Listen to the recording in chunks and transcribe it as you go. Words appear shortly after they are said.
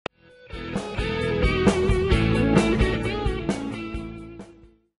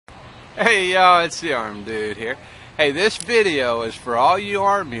Hey y'all, it's the Arm Dude here. Hey, this video is for all you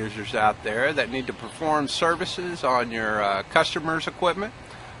ARM users out there that need to perform services on your customers' equipment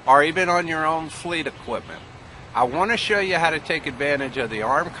or even on your own fleet equipment. I want to show you how to take advantage of the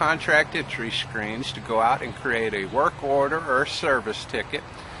ARM contract entry screens to go out and create a work order or a service ticket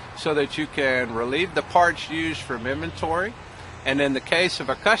so that you can relieve the parts used from inventory, and in the case of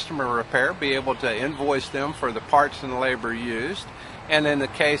a customer repair, be able to invoice them for the parts and labor used, and in the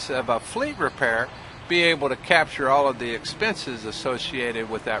case of a fleet repair, be able to capture all of the expenses associated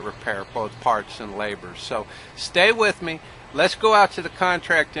with that repair, both parts and labor. So stay with me. Let's go out to the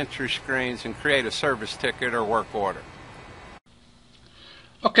contract entry screens and create a service ticket or work order.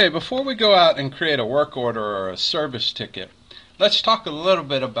 Okay, before we go out and create a work order or a service ticket, let's talk a little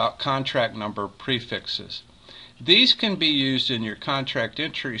bit about contract number prefixes. These can be used in your contract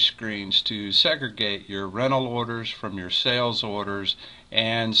entry screens to segregate your rental orders from your sales orders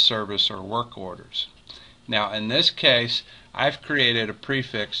and service or work orders. Now, in this case, I've created a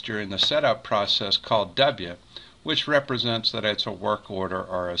prefix during the setup process called W, which represents that it's a work order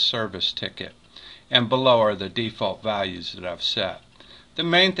or a service ticket. And below are the default values that I've set. The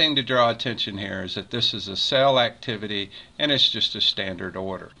main thing to draw attention here is that this is a sale activity and it's just a standard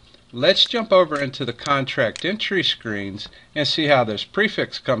order. Let's jump over into the contract entry screens and see how this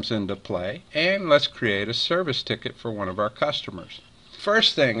prefix comes into play, and let's create a service ticket for one of our customers.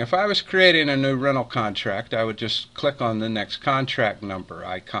 First thing, if I was creating a new rental contract, I would just click on the next contract number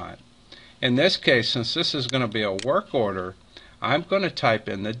icon. In this case, since this is going to be a work order, I'm going to type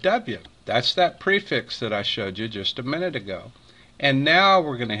in the W. That's that prefix that I showed you just a minute ago. And now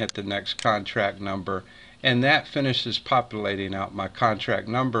we're going to hit the next contract number, and that finishes populating out my contract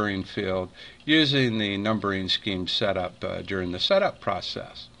numbering field using the numbering scheme set up during the setup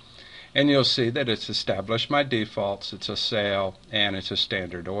process. And you'll see that it's established my defaults, it's a sale, and it's a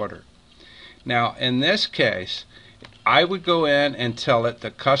standard order. Now in this case, I would go in and tell it the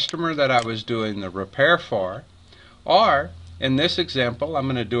customer that I was doing the repair for, or in this example I'm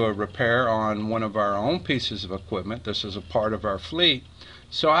going to do a repair on one of our own pieces of equipment. This is a part of our fleet.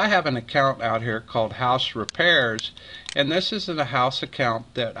 So I have an account out here called House Repairs, and this is a house account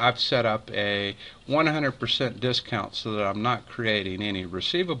that I've set up a 100% discount so that I'm not creating any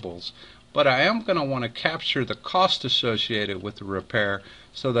receivables, but I am going to want to capture the cost associated with the repair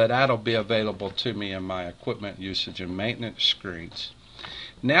so that that'll be available to me in my equipment usage and maintenance screens.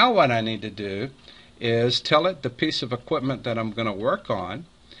 Now what I need to do is tell it the piece of equipment that I'm going to work on,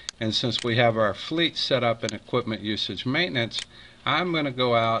 and since we have our fleet set up in equipment usage maintenance, I'm going to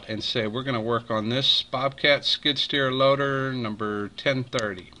go out and say we're going to work on this Bobcat skid steer loader number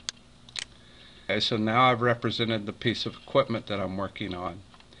 1030. Okay, so now I've represented the piece of equipment that I'm working on.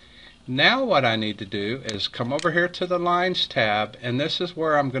 Now what I need to do is come over here to the Lines tab, and this is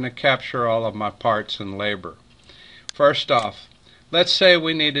where I'm going to capture all of my parts and labor. First off, let's say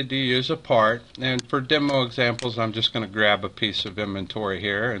we needed to use a part, and for demo examples I'm just going to grab a piece of inventory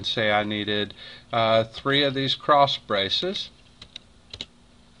here and say I needed 3 of these cross braces.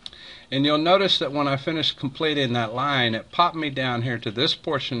 And you'll notice that when I finished completing that line, it popped me down here to this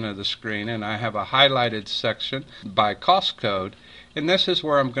portion of the screen, and I have a highlighted section by cost code, and this is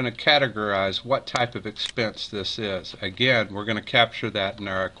where I'm going to categorize what type of expense this is. Again, we're going to capture that in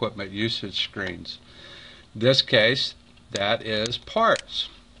our equipment usage screens. In this case, that is parts.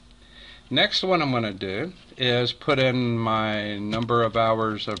 Next, what I'm going to do is put in my number of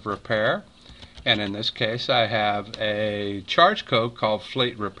hours of repair. And in this case I have a charge code called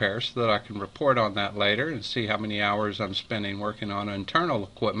fleet repair so that I can report on that later and see how many hours I'm spending working on internal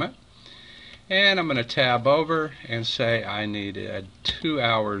equipment. And I'm going to tab over and say I need 2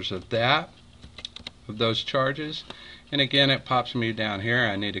 hours of those charges. And again, it pops me down here.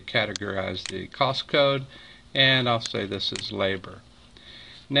 I need to categorize the cost code, and I'll say this is labor.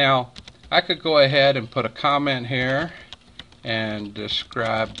 Now I could go ahead and put a comment here and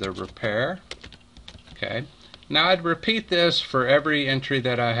describe the repair. Okay. Now I'd repeat this for every entry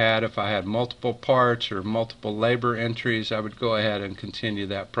that I had. If I had multiple parts or multiple labor entries, I would go ahead and continue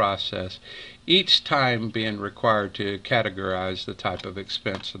that process, each time being required to categorize the type of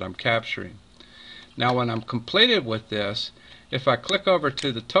expense that I'm capturing. Now when I'm completed with this, if I click over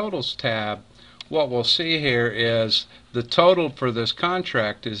to the Totals tab, what we'll see here is the total for this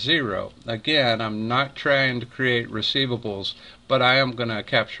contract is 0. Again, I'm not trying to create receivables, but I am going to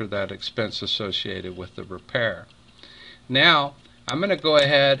capture that expense associated with the repair. Now, I'm going to go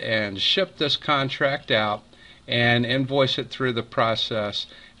ahead and ship this contract out and invoice it through the process,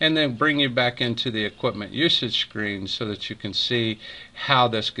 and then bring you back into the equipment usage screen so that you can see how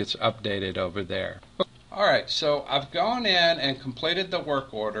this gets updated over there. Alright, so I've gone in and completed the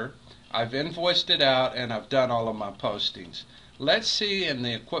work order. I've invoiced it out, and I've done all of my postings. Let's see in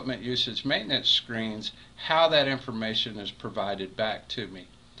the equipment usage maintenance screens how that information is provided back to me.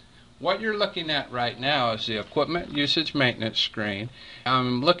 What you're looking at right now is the equipment usage maintenance screen.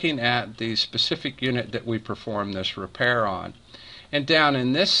 I'm looking at the specific unit that we perform this repair on. And down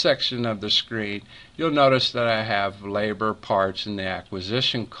in this section of the screen, you'll notice that I have labor, parts, and the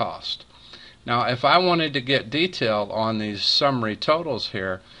acquisition cost. Now, if I wanted to get detail on these summary totals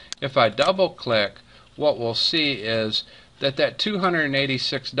here, if I double click, what we'll see is that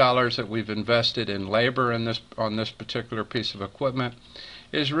 $286 that we've invested in labor on this particular piece of equipment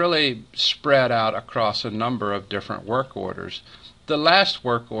is really spread out across a number of different work orders. The last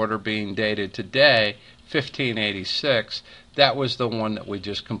work order being dated today, 1586, that was the one that we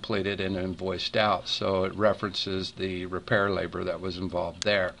just completed and invoiced out, so it references the repair labor that was involved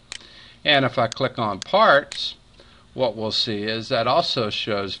there. And if I click on parts, what we'll see is that also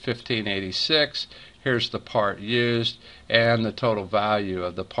shows 1586. Here's the part used and the total value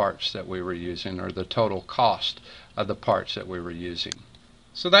of the parts that we were using, or the total cost of the parts that we were using.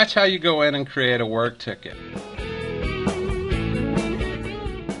 So that's how you go in and create a work ticket.